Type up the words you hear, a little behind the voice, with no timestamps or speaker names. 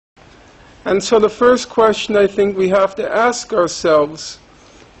And so the first question I think we have to ask ourselves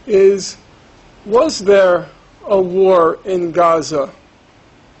is, was there a war in Gaza?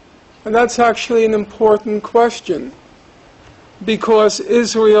 And that's actually an important question, because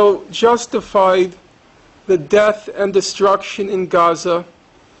Israel justified the death and destruction in Gaza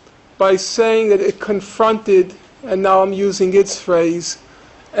by saying that it confronted, and now I'm using its phrase,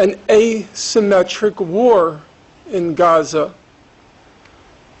 an asymmetric war in Gaza.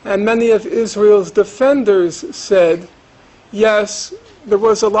 And many of Israel's defenders said, yes, there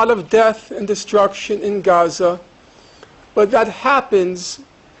was a lot of death and destruction in Gaza, but that happens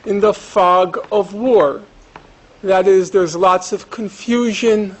in the fog of war. That is, there's lots of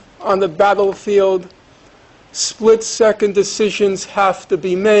confusion on the battlefield, split-second decisions have to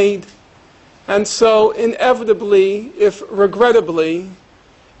be made, and so inevitably, if regrettably,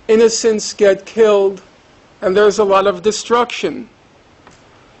 innocents get killed and there's a lot of destruction.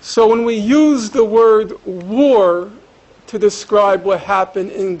 So when we use the word war to describe what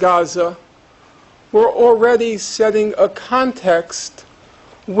happened in Gaza, we're already setting a context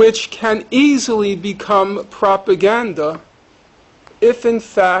which can easily become propaganda if in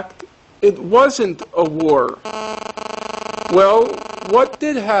fact it wasn't a war. Well, what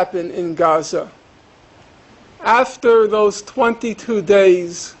did happen in Gaza? After those 22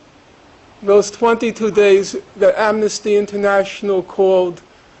 days that Amnesty International called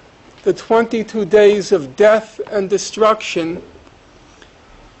the 22 days of death and destruction,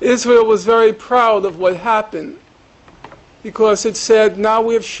 Israel was very proud of what happened, because it said, now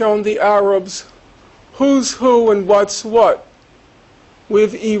we have shown the Arabs who's who and what's what.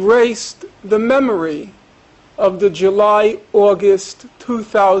 We've erased the memory of the July-August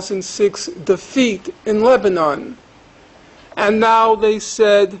 2006 defeat in Lebanon. And now they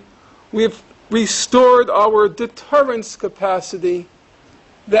said, we've restored our deterrence capacity,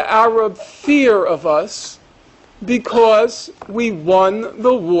 the Arab fear of us, because we won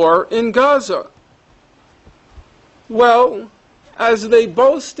the war in Gaza. Well, as they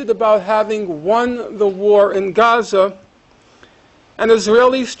boasted about having won the war in Gaza, an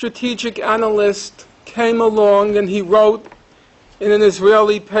Israeli strategic analyst came along and he wrote in an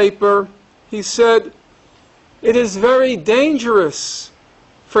Israeli paper, he said, it is very dangerous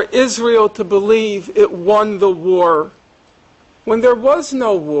for Israel to believe it won the war when there was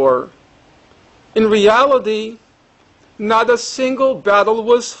no war. In reality, not a single battle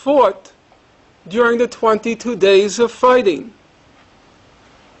was fought during the 22 days of fighting.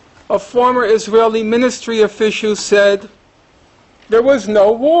 A former Israeli ministry official said, there was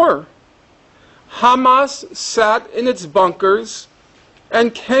no war. Hamas sat in its bunkers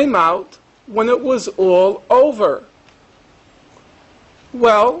and came out when it was all over.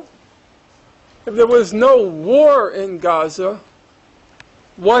 Well, if there was no war in Gaza,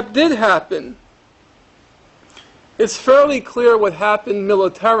 what did happen? It's fairly clear what happened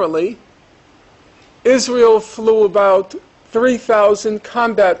militarily. Israel flew about 3,000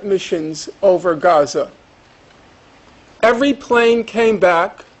 combat missions over Gaza. Every plane came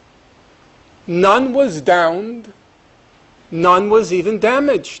back. None was downed. None was even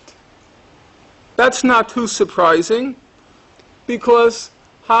damaged. That's not too surprising, because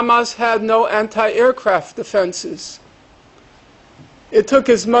Hamas had no anti-aircraft defenses. It took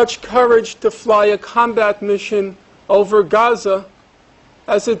as much courage to fly a combat mission over Gaza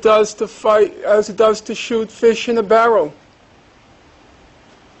as it does to shoot fish in a barrel.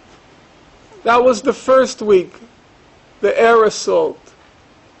 That was the first week, the air assault.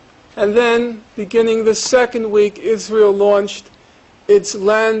 And then, beginning the second week, Israel launched its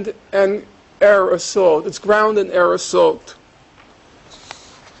land and air assault, its ground and air assault.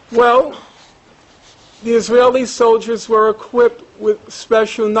 Well, the Israeli soldiers were equipped with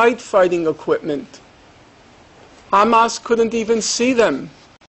special night fighting equipment. Hamas couldn't even see them,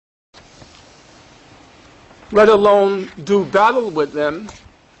 let alone do battle with them.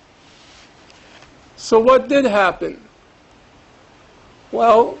 So what did happen?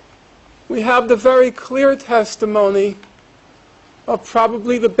 Well, we have the very clear testimony of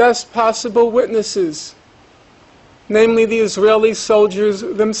probably the best possible witnesses, namely the Israeli soldiers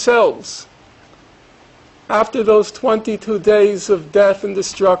themselves. After those 22 days of death and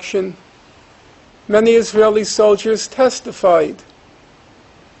destruction, many Israeli soldiers testified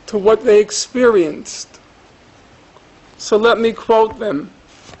to what they experienced. So let me quote them.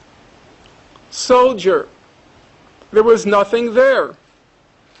 Soldier, there was nothing there.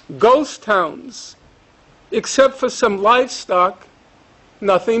 Ghost towns. Except for some livestock,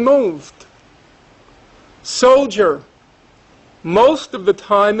 nothing moved. Soldier, most of the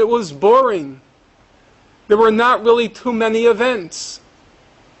time it was boring. There were not really too many events.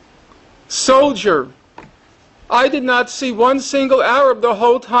 Soldier, I did not see one single Arab the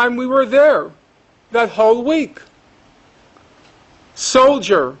whole time we were there, that whole week.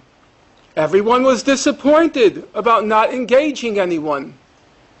 Soldier, everyone was disappointed about not engaging anyone.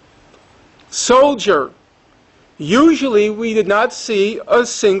 Soldier, usually we did not see a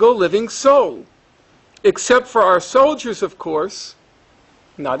single living soul, except for our soldiers, of course,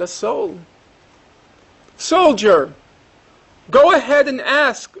 not a soul. Soldier, go ahead and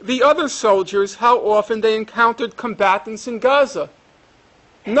ask the other soldiers how often they encountered combatants in Gaza.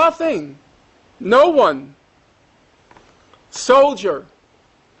 Nothing. No one. Soldier,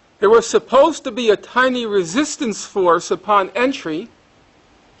 there was supposed to be a tiny resistance force upon entry,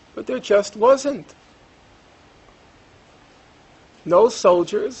 but there just wasn't. No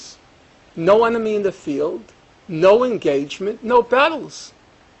soldiers, no enemy in the field, no engagement, no battles.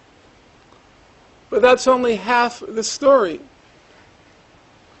 But that's only half the story.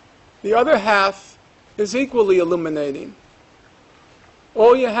 The other half is equally illuminating.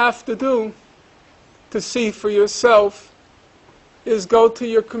 All you have to do to see for yourself is go to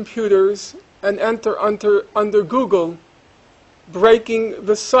your computers and enter under Google, breaking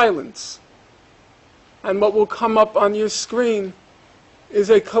the silence. And what will come up on your screen is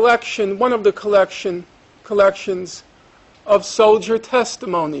a collection, one of the collections of soldier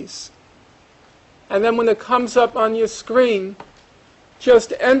testimonies. And then when it comes up on your screen,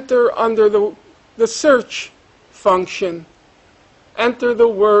 just enter under the search function, enter the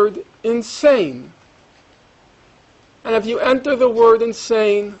word insane. And if you enter the word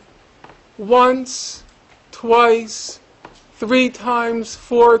insane once, twice, 3 times,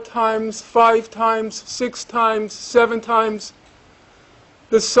 4 times, 5 times, 6 times, 7 times,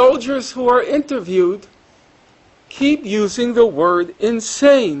 the soldiers who are interviewed keep using the word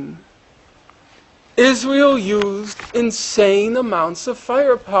insane. Israel used insane amounts of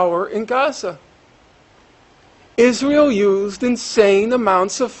firepower in Gaza. Israel used insane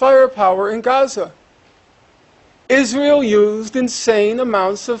amounts of firepower in Gaza. Israel used insane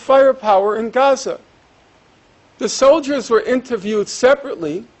amounts of firepower in Gaza. The soldiers were interviewed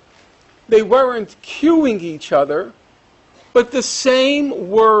separately. They weren't cueing each other, but the same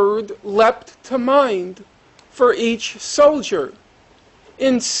word leapt to mind for each soldier.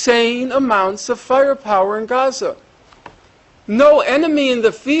 Insane amounts of firepower in Gaza. No enemy in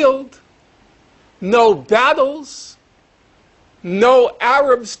the field, no battles, no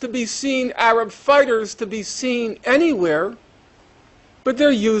Arabs to be seen, Arab fighters to be seen anywhere, but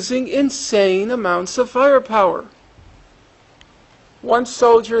they're using insane amounts of firepower. One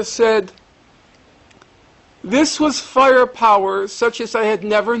soldier said, "This was firepower such as I had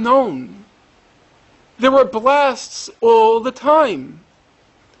never known. There were blasts all the time.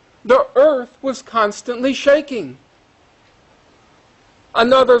 The earth was constantly shaking."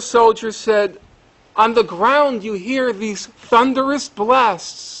 Another soldier said, "On the ground you hear these thunderous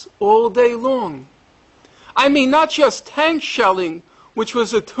blasts all day long. I mean, not just tank shelling, which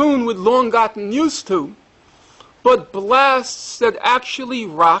was a tune we'd long gotten used to, but blasts that actually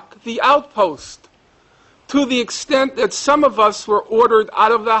rock the outpost, to the extent that some of us were ordered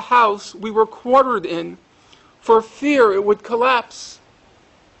out of the house we were quartered in for fear it would collapse."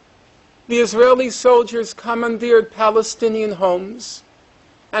 The Israeli soldiers commandeered Palestinian homes,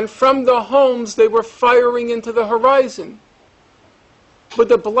 and from the homes they were firing into the horizon. But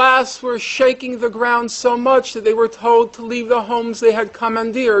the blasts were shaking the ground so much that they were told to leave the homes they had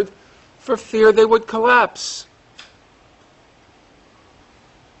commandeered for fear they would collapse.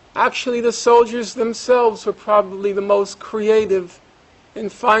 Actually, the soldiers themselves were probably the most creative in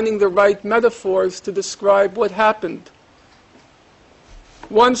finding the right metaphors to describe what happened.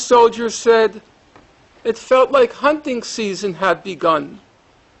 One soldier said, "It felt like hunting season had begun.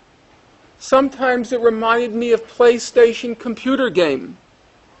 Sometimes it reminded me of PlayStation computer game."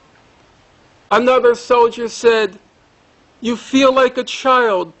 Another soldier said, "You feel like a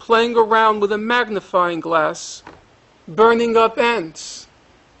child playing around with a magnifying glass, burning up ants."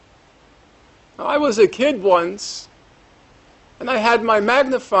 Now, I was a kid once, and I had my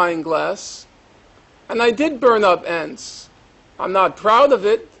magnifying glass, and I did burn up ants. I'm not proud of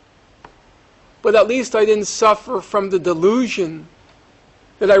it, but at least I didn't suffer from the delusion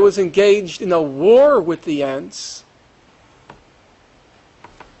that I was engaged in a war with the ants.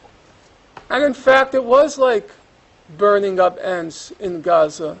 And in fact, it was like burning up ants in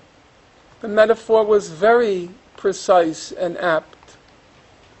Gaza. The metaphor was very precise and apt.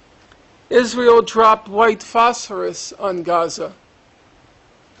 Israel dropped white phosphorus on Gaza.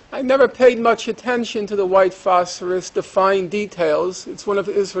 I never paid much attention to the white phosphorus, the fine details. It's one of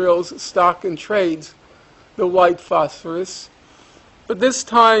Israel's stock and trades, the white phosphorus. But this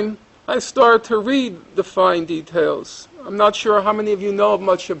time, I started to read the fine details. I'm not sure how many of you know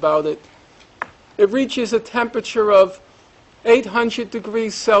much about it. It reaches a temperature of 800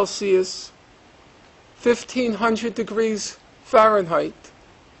 degrees Celsius, 1,500 degrees Fahrenheit.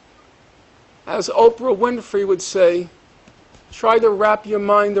 As Oprah Winfrey would say, try to wrap your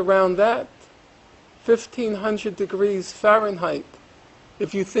mind around that. 1,500 degrees Fahrenheit.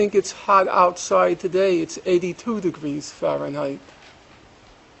 If you think it's hot outside today, it's 82 degrees Fahrenheit.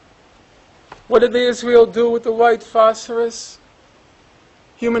 What did Israel do with the white phosphorus?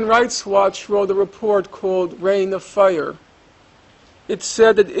 Human Rights Watch wrote a report called Rain of Fire. It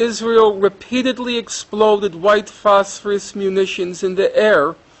said that Israel repeatedly exploded white phosphorus munitions in the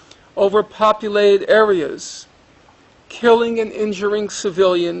air over populated areas, killing and injuring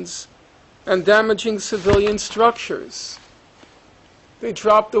civilians and damaging civilian structures. They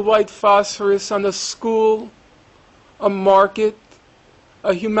dropped the white phosphorus on a school, a market,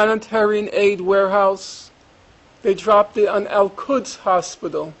 a humanitarian aid warehouse. They dropped it on Al-Quds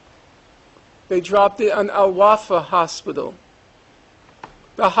Hospital. They dropped it on Al-Wafa Hospital.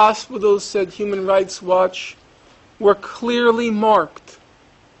 The hospitals, said Human Rights Watch, were clearly marked,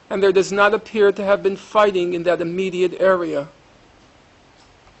 and there does not appear to have been fighting in that immediate area.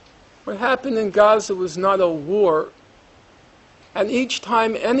 What happened in Gaza was not a war, and each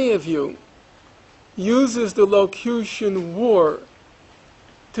time any of you uses the locution war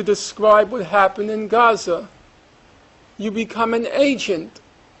to describe what happened in Gaza, you become an agent,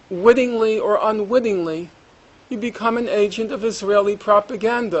 wittingly or unwittingly. You become an agent of Israeli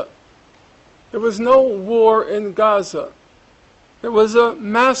propaganda. There was no war in Gaza. There was a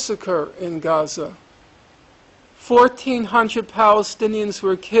massacre in Gaza. 1,400 Palestinians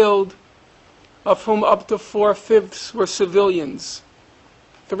were killed, of whom up to 4/5 were civilians.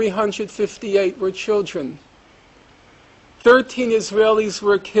 358 were children. 13 Israelis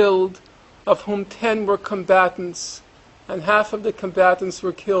were killed, of whom 10 were combatants, and half of the combatants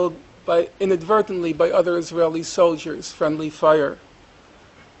were killed inadvertently by other Israeli soldiers, friendly fire.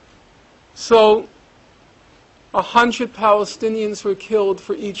 So 100 Palestinians were killed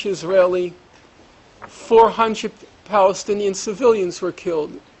for each Israeli. 400 Palestinian civilians were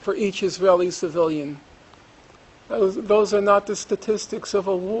killed for each Israeli civilian. Those are not the statistics of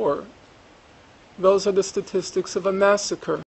a war. Those are the statistics of a massacre.